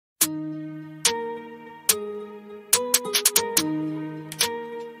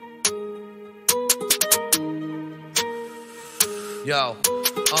Yo,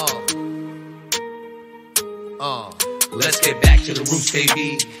 let's get back to the roots,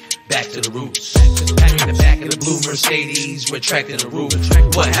 baby. Back to the roots. Back in the back of the blue Mercedes, we're tracked in the roof.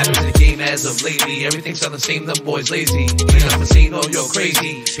 What happened to the game as of lately? Everything's on the same, them boys lazy. Ain't nothing saying, oh, you're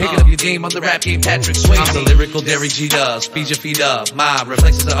crazy. Picking up your game on the rap game, Patrick Swayze. I'm the lyrical Derek Jeter, speed your feet up. My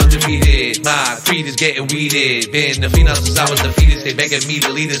reflexes are undefeated. My creed is getting weeded. Been the phenom since I was the fetus. They begging me to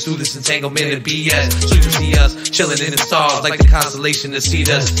lead us through this entanglement and BS. So you can see us chilling in the stars like the constellation that seed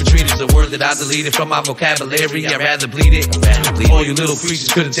us. Retreat is a word that I deleted from my vocabulary. I'd rather bleed it. All you little creatures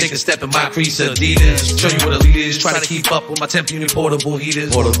couldn't take a step in my crease, Adidas. Show you what a leader is. Try to keep up with my temp unit portable heaters.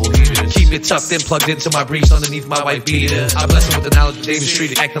 Keep it tucked in, plugged into my briefs underneath my white beater. I bless them with the knowledge that they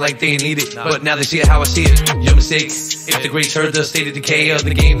mistreated, acting like they ain't need it. But now they see it how I see it. Your mistake. If the greats heard the state of decay of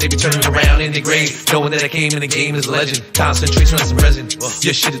the game, they be turning around in the grave, knowing that I came in the game as a legend. Concentration on some resin.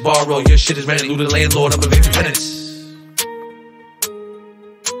 Your shit is borrowed, your shit is rented. Lou the landlord, I'm evicting tenants.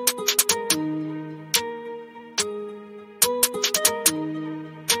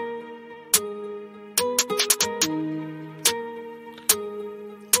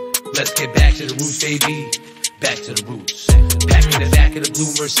 Let's get back to the roots, baby. Back to the roots. Back in the back of the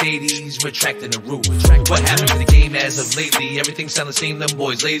blue Mercedes, we're tracked in the roof. What happened to the game as of lately? Everything sound the same, them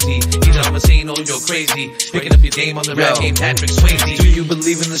boys lazy. Either I'm saying, oh, you're crazy. Picking up your game on the rap game, Patrick Swayze. Do you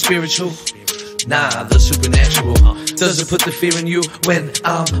believe in the spiritual? Nah, the supernatural. Does it put the fear in you when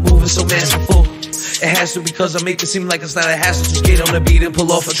I'm moving so masterful? It has to, because I make it seem like it's not a hassle to skate on the beat and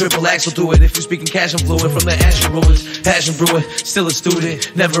pull off a triple axle through it. If you're speaking cash, I'm fluent from the ashen ruins. Passion brewing, still a student.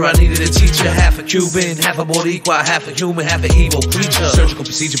 Never I needed a teacher. Half a Cuban, half a Boricua equal, half a human, half an evil creature. Surgical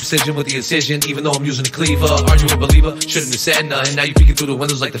procedure, precision with the incision, even though I'm using a cleaver. Are you a believer? Shouldn't have said nothing. Now you peeking through the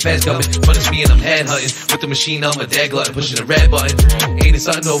windows like the feds coming. But it's me and I'm head hunting. With the machine, I'm a dead glutton, pushing the red button. Ain't it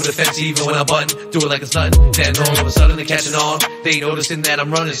something over the fence even when I button? Do it like it's nothing. Then all of a sudden they're catching on. They noticing that I'm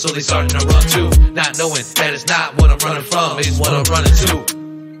running, so they starting to run too. Not knowing that it's not what I'm running from, it's what I'm running to.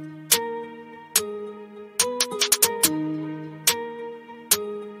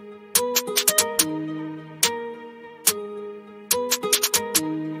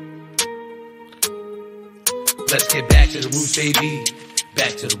 Let's get back to the roots, baby.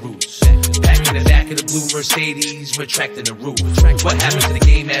 Back to the roots. Back in the back of the blue Mercedes, we're tracked in the roof. What happened to the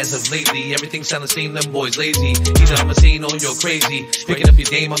game as of lately? Everything sound the same, them boys lazy. Either I'm saying, oh, you're crazy. Picking up your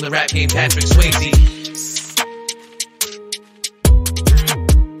game on the rap game, Patrick Swayze.